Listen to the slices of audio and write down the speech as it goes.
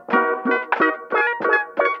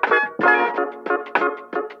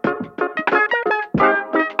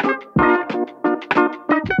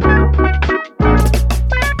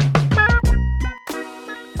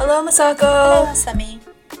Masako. Hello, Sami.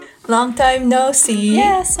 Long time no see.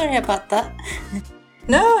 Yeah, sorry about that.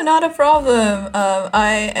 No, not a problem.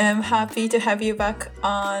 I am happy to have you back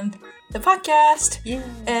on the podcast. Yeah.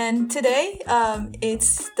 And today,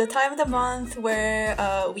 it's the time of the month where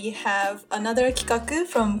we have another 企画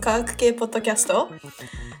from 科学系ポッドキャスト.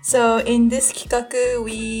 So in this 企画,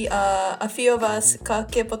 we, a few of us 科学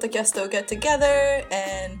系ポッドキャスト get together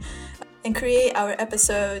and create our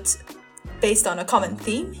episodes based on a common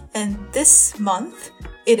theme. And this month,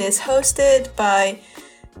 it is hosted by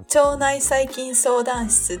腸内細菌相談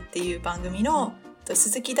室っていう番組の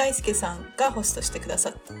鈴木大輔さんがホストしてくださ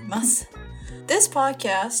っています。This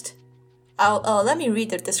podcast, let me read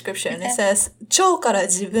the description. It says, 腸から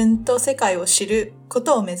自分と世界を知るこ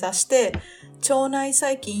とを目指して、腸内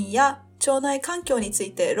細菌や腸内環境につ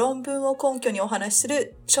いて論文を根拠にお話しす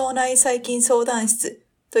る腸内細菌相談室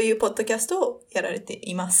というポッドキャストをやられて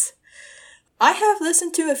います。I have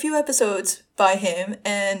listened to a few episodes by him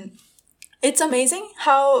and it's amazing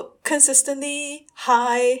how consistently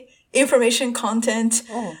high information content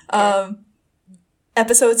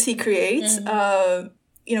episodes he creates.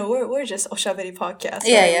 You know, we're just oshaberi podcast.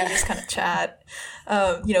 Yeah, right? yeah. We just kind of chat.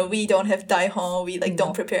 You know, we don't have daihon. We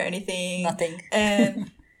don't prepare anything. Nothing.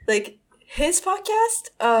 And like his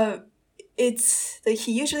podcast, it's like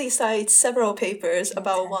he usually cites several papers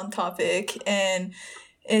about one topic, and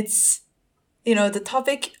it's, you know, the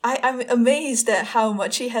topic, I'm amazed at how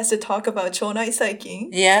much he has to talk about 腸内細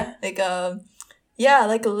菌. Yeah. Like,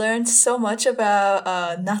 like learned so much about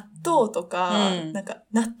納豆とか、なんか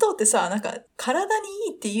納豆ってさ、なんか体に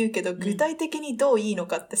いいって言うけど、具体的にどういいの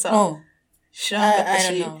かってさ、知らなかったし、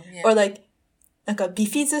I don't know. Yeah. or like なんかビ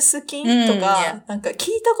フィズス菌とか、なんか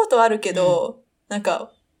聞いたことあるけど、なん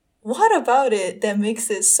か what about it that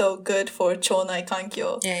makes it so good for 腸内環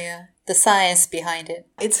境? Yeah. The science behind it.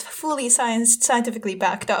 It's fully scientifically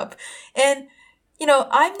backed up. And, you know,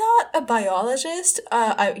 I'm not a biologist.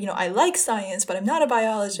 I like science, but I'm not a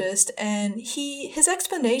biologist. And his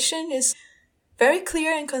explanation is very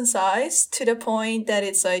clear and concise to the point that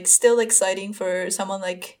it's like still exciting for someone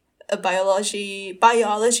like a biology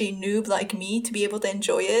noob like me to be able to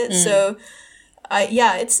enjoy it. So,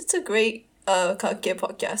 it's a great Kake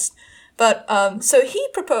podcast. But so he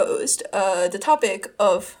proposed the topic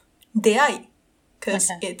of 出会い because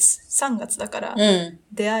it's 3月だから、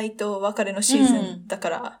出会いと別れのシーズンだか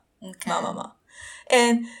ら、まあ。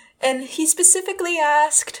And he specifically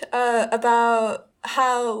asked about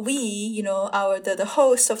how we, you know, the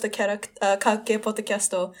hosts of the 科学系ポッドキャス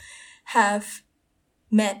ト have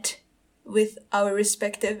met with our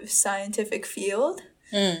respective scientific field.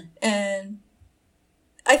 And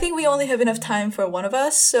I think we only have enough time for one of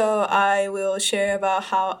us, so I will share about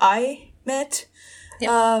how I met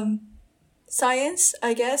science,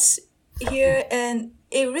 I guess, here. And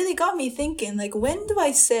it really got me thinking, like, when do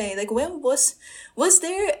I say, like, when was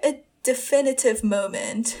there a definitive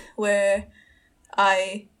moment where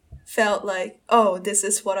I felt like, oh, this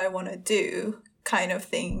is what I want to do kind of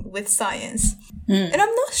thing with science? And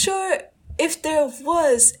I'm not sure if there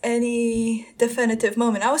was any definitive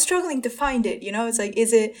moment. I was struggling to find it, you know? It's like,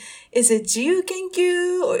 is it 自由研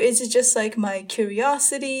究 or is it just like my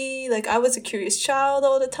curiosity? Like, I was a curious child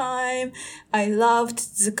all the time. I loved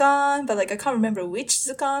図鑑, but like I can't remember which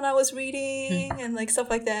図鑑 I was reading and like stuff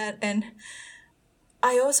like that. And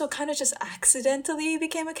I also kind of just accidentally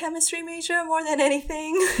became a chemistry major more than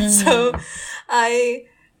anything. So I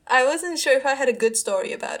wasn't sure if I had a good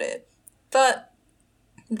story about it. But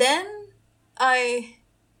then I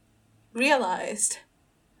realized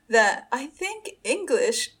that I think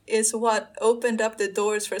English is what opened up the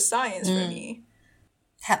doors for science for me.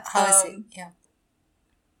 How is it? Yeah.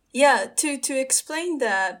 Yeah, to explain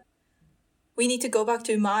that, we need to go back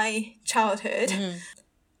to my childhood.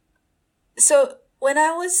 So when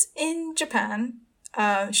I was in Japan,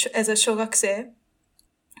 as a 小学生,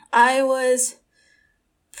 I was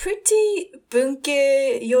pretty 文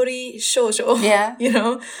系より少女. Yeah. You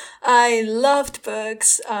know, I loved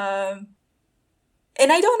books.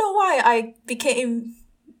 And I don't know why I became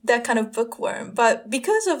that kind of bookworm. But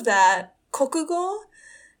because of that, 国語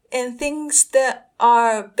and things that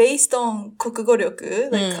are based on 国語力,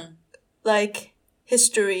 like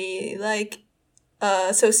history, like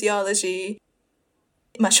sociology.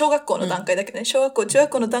 まあ、小学校の段階だけどね。小学校、中学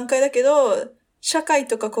校の段階だけど、社会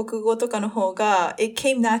とか国語とかの方が、it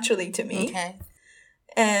came naturally to me. Okay.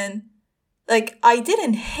 And, like, I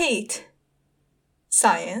didn't hate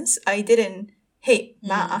science. I didn't hate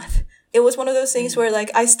math. It was one of those things where,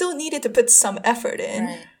 like, I still needed to put some effort in.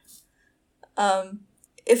 Right.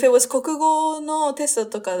 If it was 国語のテス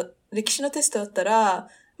トとか、歴史のテストだったら、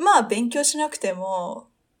まあ、勉強しなくても、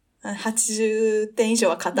80点以上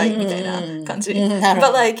は硬いみたいな感じ。なるほ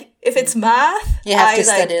ど。 But like, if it's math, You have I to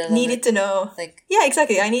study like a little needed to know. Like, Yeah,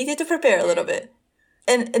 exactly. I needed to prepare a little bit.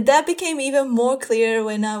 And that became even more clear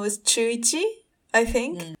when I was 中1, I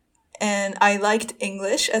think. And I liked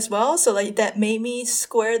English as well. So like that made me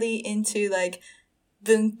squarely into like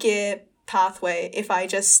文系 pathway if I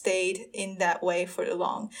just stayed in that way for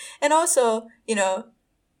long. And also, you know,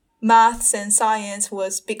 maths and science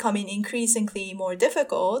was becoming increasingly more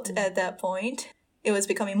difficult at that point. It was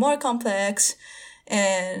becoming more complex.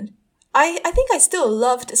 And I think I still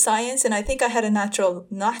loved science and I think I had a natural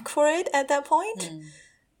knack for it at that point.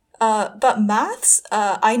 But maths,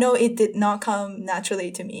 I know it did not come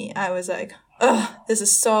naturally to me. I was like, ugh, this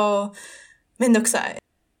is so めんどくさい.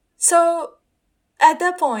 So at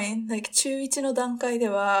that point, like 中1の段階で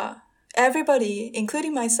は everybody,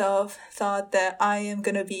 including myself, thought that I am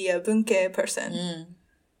going to be a 文系 person.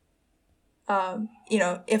 You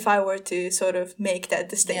know, if I were to sort of make that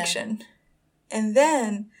distinction.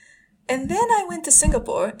 Yeah. And then I went to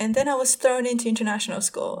Singapore and then I was thrown into international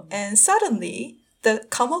school. And suddenly, the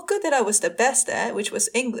科目 that I was the best at, which was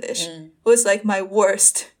English, was like my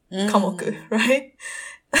worst 科目, right?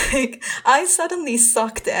 Like, I suddenly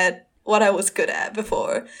sucked at what I was good at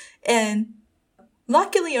before. And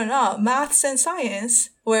luckily or not, maths and science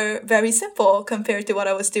were very simple compared to what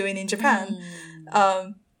I was doing in Japan.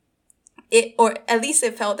 Or at least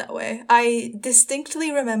it felt that way. I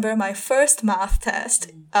distinctly remember my first math test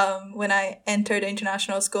when I entered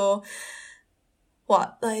international school.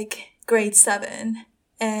 Like grade 7.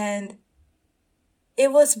 And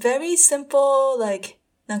it was very simple, like,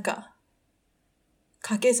 なんか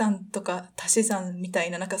掛け算とか足し算みた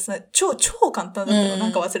いな、なんか超簡単だったの、な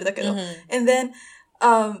んか忘れたけど。And then,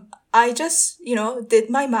 I just, you know, did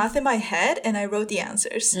my math in my head and I wrote the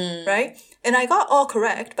answers, right? And I got all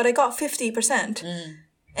correct, but I got 50%.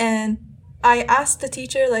 And I asked the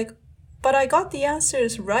teacher, like, but I got the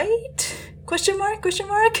answers right? Question mark?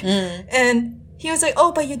 And he was like,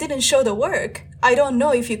 oh, but you didn't show the work. I don't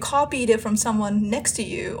know if you copied it from someone next to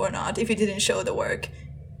you or not, if you didn't show the work.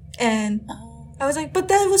 And I was like, but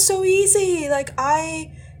that was so easy. Like,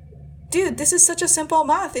 dude, this is such a simple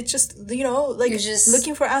math. It's just, you know, like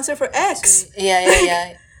looking for answer for X.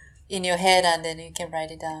 Yeah. In your head and then you can write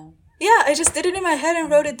it down. Yeah, I just did it in my head and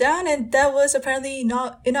wrote it down and that was apparently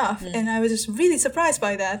not enough. And I was just really surprised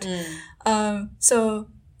by that. So,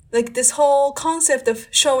 like, this whole concept of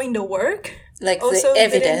showing the work, like also the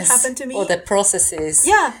evidence didn't happen to me. Or the processes.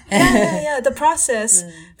 Yeah, the process.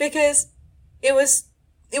 Because it was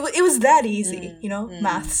that easy, you know,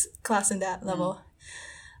 maths class in that level.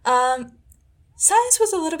 Science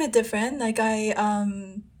was a little bit different. Like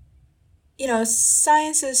you know,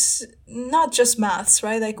 science is not just maths,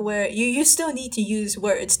 right? Like where you still need to use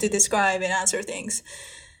words to describe and answer things.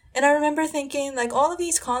 And I remember thinking, like, all of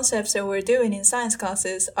these concepts that we're doing in science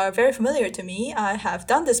classes are very familiar to me. I have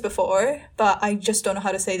done this before, but I just don't know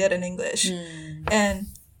how to say that in English. And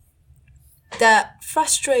that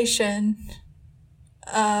frustration,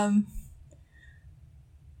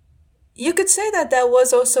 you could say that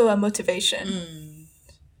was also a motivation.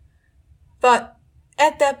 But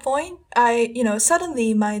at that point, you know,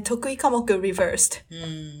 suddenly my 得意科目 reversed.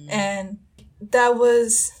 And that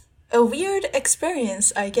was a weird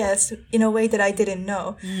experience, I guess, in a way that I didn't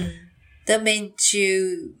know. That made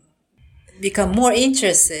you become more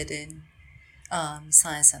interested in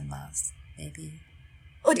science and math, maybe.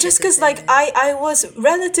 Or just because, like, I was,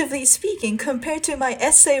 relatively speaking, compared to my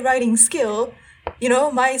essay writing skill, you know,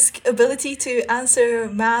 my ability to answer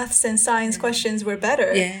maths and science questions were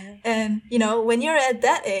better. Yeah. And, you know, when you're at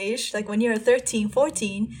that age, like when you're 13,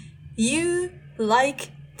 14, you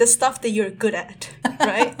like the stuff that you're good at,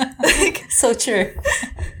 right? Like, so true.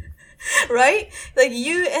 Right? Like,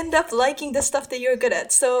 you end up liking the stuff that you're good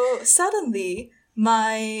at. So suddenly,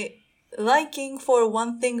 my liking for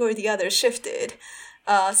one thing or the other shifted.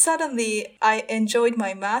 Suddenly, I enjoyed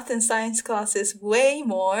my math and science classes way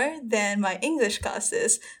more than my English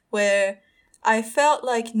classes, where I felt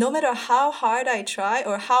like no matter how hard I try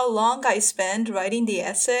or how long I spend writing the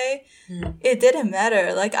essay, it didn't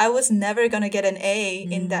matter. Like, I was never going to get an A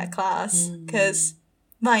in that class because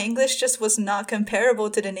my English just was not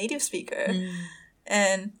comparable to the native speaker.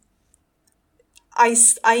 And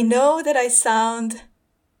I know that I sound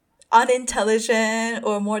unintelligent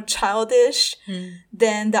or more childish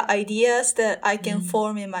than the ideas that I can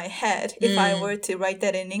form in my head if I were to write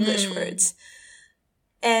that in English words.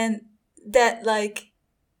 And that, like,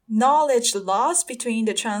 knowledge loss between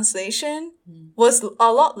the translation was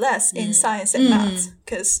a lot less in science and maths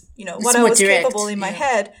because, you know, what I was capable in my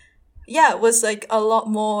head, was like a lot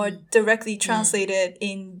more directly translated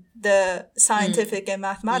in the scientific and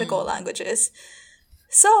mathematical languages.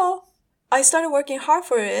 So I started working hard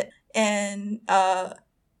for it and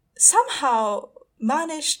somehow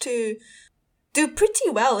managed to do pretty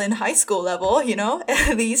well in high school level, you know,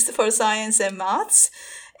 at least for science and maths.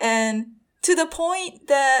 And to the point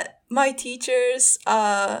that my teachers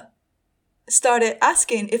started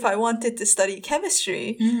asking if I wanted to study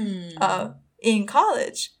chemistry in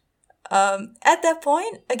college. At that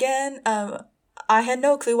point, again, I had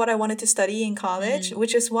no clue what I wanted to study in college,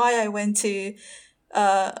 which is why I went to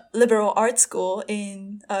liberal arts school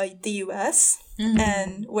in the US,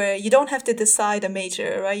 and where you don't have to decide a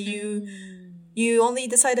major, right? You only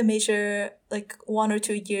decide a major like 1 or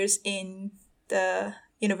 2 years in the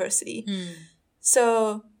university.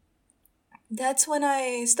 So that's when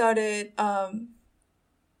I started,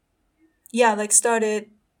 started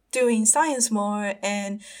doing science more.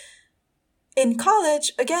 And in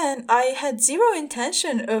college, again, I had zero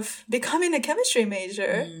intention of becoming a chemistry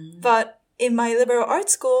major, but in my liberal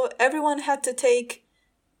arts school, everyone had to take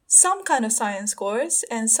some kind of science course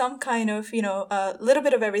and some kind of, a little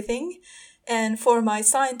bit of everything. And for my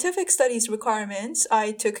scientific studies requirements,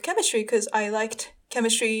 I took chemistry because I liked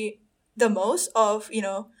chemistry the most of,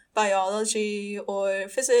 biology or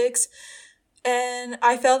physics. And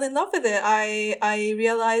I fell in love with it. I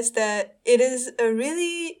realized that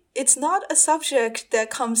it's not a subject that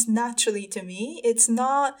comes naturally to me. It's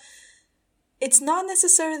not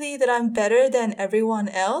necessarily that I'm better than everyone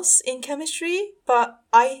else in chemistry, but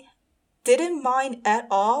I didn't mind at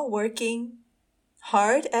all working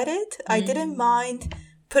hard at it. I didn't mind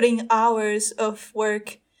putting hours of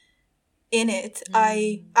work in it.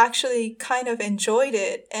 I actually kind of enjoyed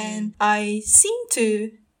it, and I seem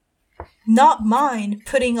to not mind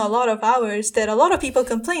putting a lot of hours that a lot of people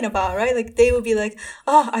complain about, right? Like they would be like,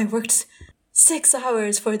 oh, I worked 6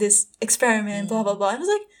 hours for this experiment, blah, blah, blah. And I was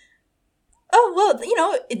like, oh, well,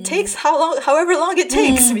 it takes however long it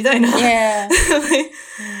takes, みたいな. Yeah.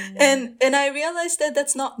 And I realized that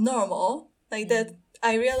that's not normal. Like that,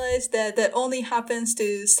 I realized that only happens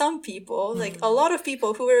to some people. Like a lot of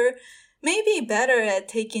people who were maybe better at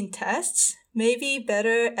taking tests, maybe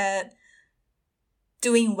better at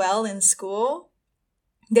doing well in school.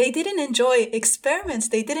 They didn't enjoy experiments.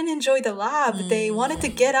 They didn't enjoy the lab. They wanted to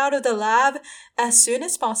get out of the lab as soon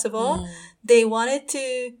as possible. They wanted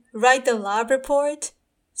to write the lab report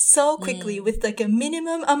so quickly with like a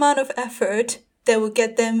minimum amount of effort that would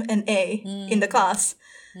get them an A in the class.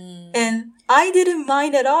 And I didn't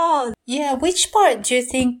mind at all. Yeah, which part do you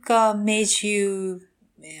think made you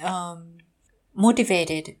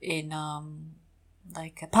motivated in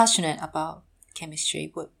passionate about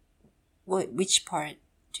chemistry? Which part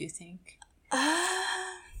do you think?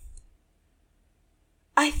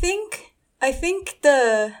 I think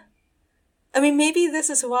maybe this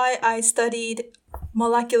is why I studied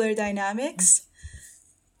molecular dynamics,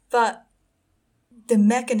 but the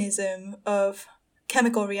mechanism of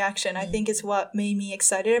chemical reaction, I think, is what made me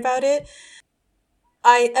excited about it.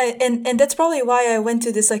 And that's probably why I went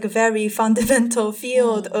to this like very fundamental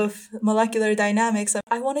field of molecular dynamics.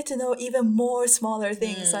 I wanted to know even more smaller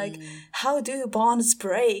things, like how do bonds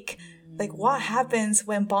break? Like what happens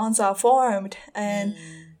when bonds are formed? And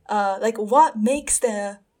like what makes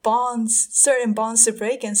the certain bonds to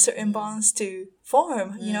break and certain bonds to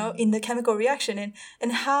form, in the chemical reaction?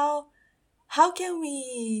 And how can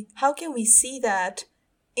we see that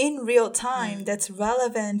in real time that's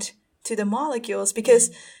relevant to the molecules? Because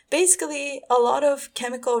basically a lot of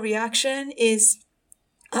chemical reaction is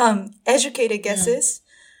educated guesses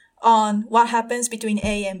on what happens between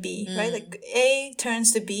A and B, right? Like A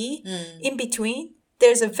turns to B. In between,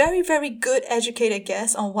 there's a very, very good educated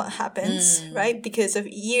guess on what happens, right? Because of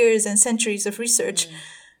years and centuries of research.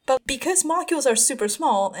 But because molecules are super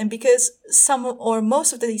small and because some or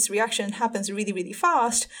most of these reactions happens really, really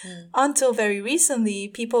fast, until very recently,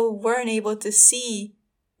 people weren't able to see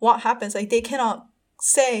what happens. Like they cannot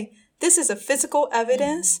say, this is a physical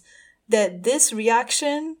evidence that this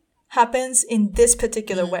reaction happens in this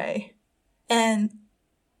particular way. And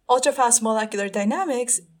ultrafast molecular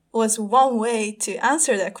dynamics was one way to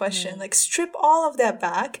answer that question. Like strip all of that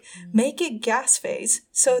back, make it gas phase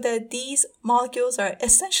so that these molecules are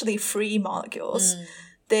essentially free molecules.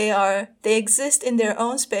 They exist in their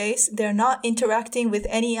own space. They're not interacting with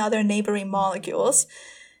any other neighboring molecules.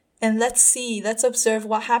 And let's observe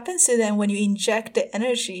what happens to them when you inject the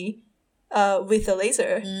energy with a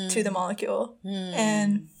laser to the molecule.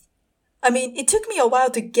 And I mean, it took me a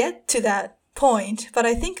while to get to that point, but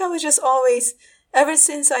I think I was just always, ever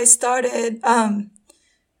since I started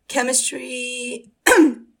chemistry,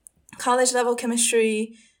 college level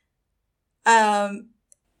chemistry,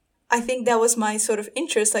 I think that was my sort of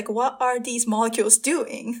interest. Like, what are these molecules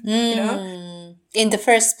doing? You know? In the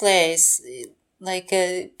first place, like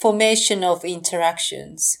a formation of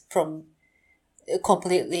interactions from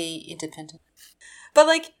completely independent. But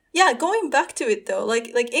like, yeah, going back to it though,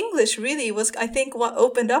 like English really was, I think, what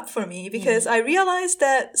opened up for me, because I realized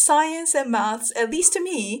that science and maths, at least to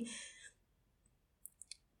me,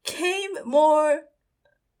 came more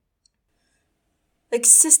like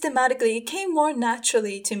systematically, it came more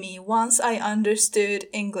naturally to me once I understood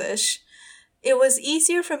English. It was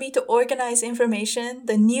easier for me to organize information,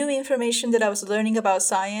 the new information that I was learning about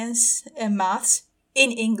science and maths,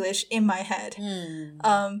 in English in my head.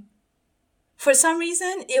 For some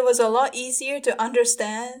reason, it was a lot easier to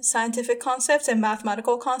understand scientific concepts and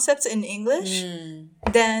mathematical concepts in English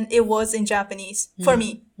than it was in Japanese for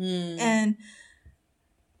me. And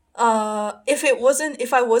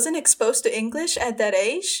if I wasn't exposed to English at that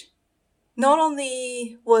age, not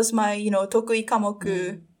only was my, tokui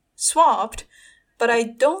kamoku swapped, but I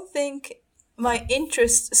don't think my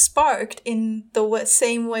interest sparked in the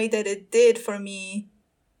same way that it did for me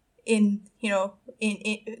in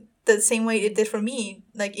the same way it did for me,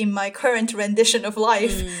 like in my current rendition of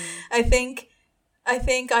life. I think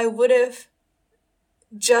I would have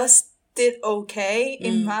just did okay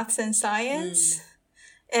in maths and science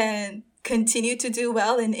and continue to do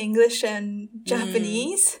well in English and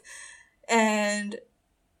Japanese, and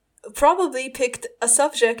probably picked a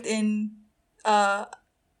subject in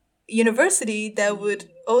university that would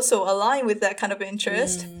also align with that kind of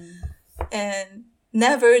interest, and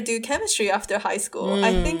never do chemistry after high school.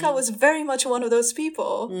 I think I was very much one of those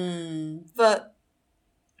people. But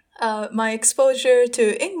my exposure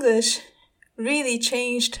to English really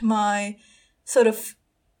changed my sort of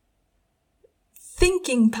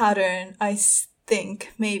thinking pattern, I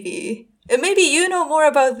think, maybe. And maybe you know more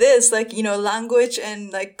about this, like, language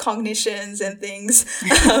and like cognitions and things.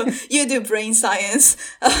 You do brain science,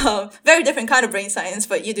 very different kind of brain science,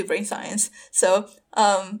 but you do brain science. So,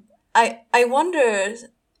 I wonder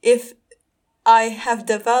if I have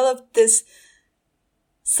developed this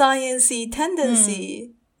sciencey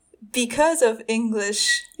tendency because of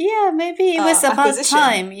English. Yeah, maybe it was about acquisition.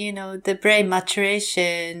 time, the brain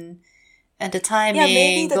maturation and the timing. Yeah,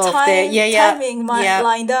 maybe the of timing yeah.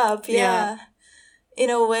 lined up. Yeah. In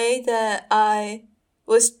a way that I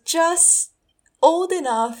was just old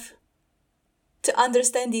enough to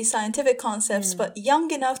understand these scientific concepts, but young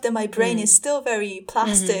enough that my brain is still very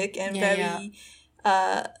plastic and very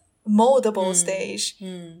moldable stage.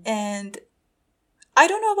 And I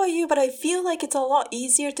don't know about you, but I feel like it's a lot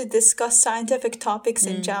easier to discuss scientific topics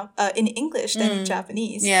in English than in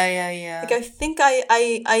Japanese. Yeah. Like, I think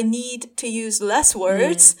I need to use less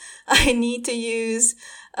words. I need to use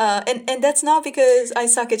and that's not because I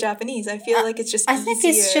suck at Japanese. I feel like it's just I easier. think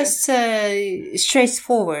it's just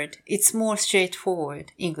straightforward. It's more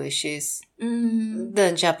straightforward. English is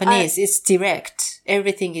than Japanese. It's direct.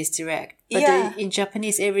 Everything is direct. But in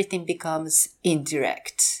Japanese, everything becomes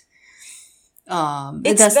indirect.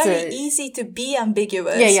 It's very easy to be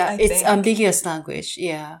ambiguous. It's ambiguous language.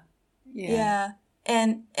 Yeah.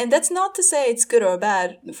 And that's not to say it's good or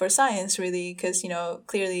bad for science, really, because,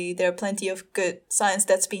 clearly there are plenty of good science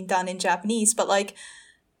that's being done in Japanese. But, like,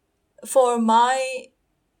 for my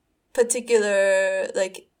particular,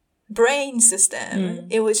 like, brain system,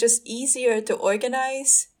 it was just easier to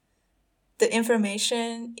organize the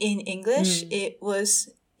information in English. It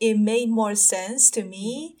made more sense to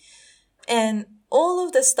me. And all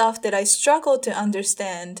of the stuff that I struggled to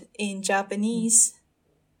understand in Japanese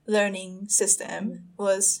learning system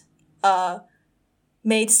was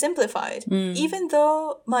made simplified. Even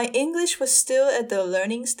though my English was still at the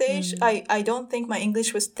learning stage, I don't think my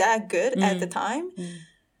English was that good at the time.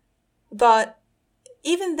 But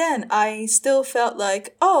even then, I still felt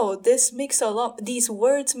like, these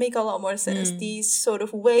words make a lot more sense. These sort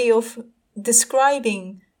of way of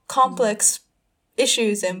describing complex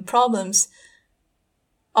issues and problems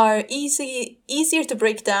are easier to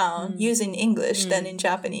break down using English than in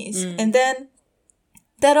Japanese. And then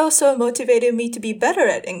that also motivated me to be better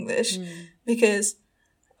at English, because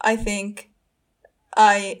I think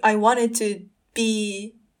I wanted to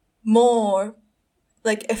be more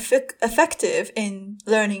like effective in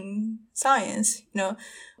learning science,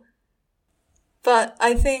 But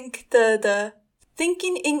I think the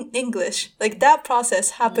thinking in English, like that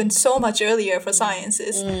process happened so much earlier for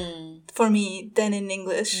sciences for me than in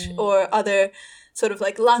English or other sort of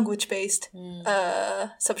like language-based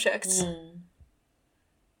subjects.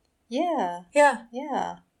 Yeah.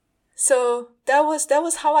 So that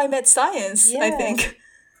was how I met science, I think.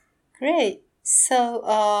 Great.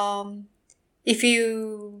 So, if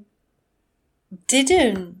you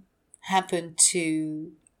didn't happen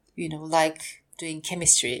to, like doing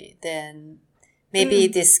chemistry, then maybe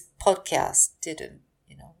this podcast didn't,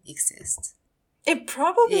 exist. It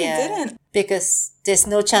probably didn't. Because there's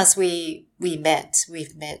no chance we've met,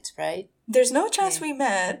 right? There's no chance we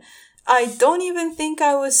met. I don't even think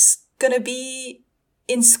I was gonna be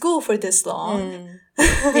in school for this long.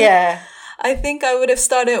 Yeah. I think I would have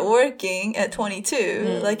started working at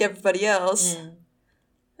 22, like everybody else.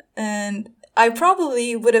 And I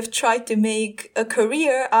probably would have tried to make a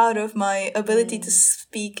career out of my ability to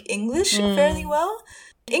speak English fairly well.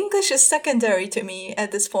 English is secondary to me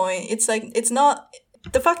at this point. It's like, it's not,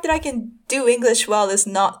 the fact that I can do English well is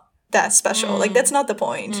not that special. Like, that's not the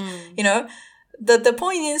point, The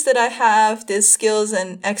point is that I have these skills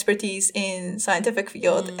and expertise in scientific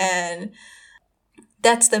field, and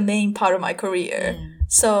that's the main part of my career.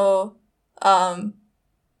 So,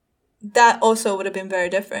 that also would have been very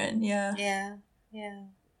different. Yeah.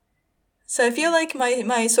 So I feel like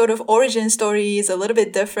my sort of origin story is a little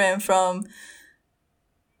bit different from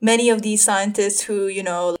many of these scientists who,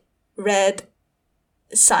 read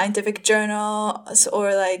scientific journals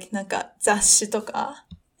or like なんか雑誌とか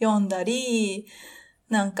読んだり、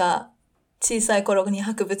なんか小さい頃に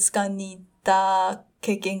博物館に行った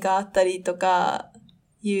経験があったりとか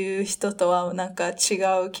いう人とはなんか違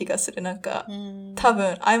う気がする。なんか、多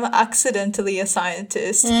分 I'm accidentally a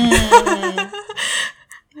scientist.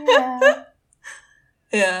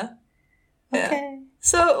 Yeah. Okay.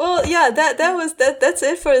 So, well, yeah, that's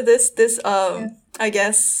it for this, I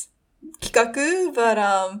guess, 企画, but,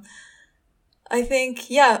 I think,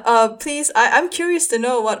 please, I'm curious to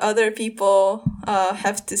know what other people,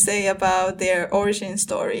 have to say about their origin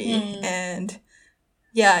story. And,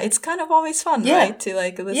 yeah, it's kind of always fun, right? To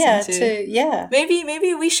like listen to.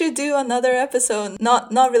 Maybe we should do another episode,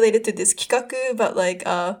 not related to this 企画, but like,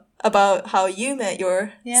 about how you met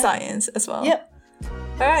your science as well. Yep.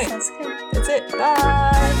 All right. Sounds good. That's it.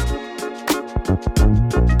 Bye.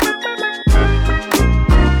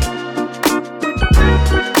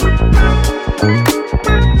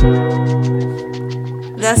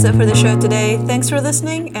 That's it for the show today. Thanks for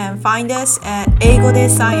listening, and find us at 英語で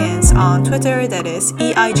Science on Twitter. That is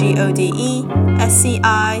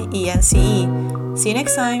EIGODESCIENCE. See you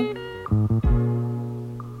next time.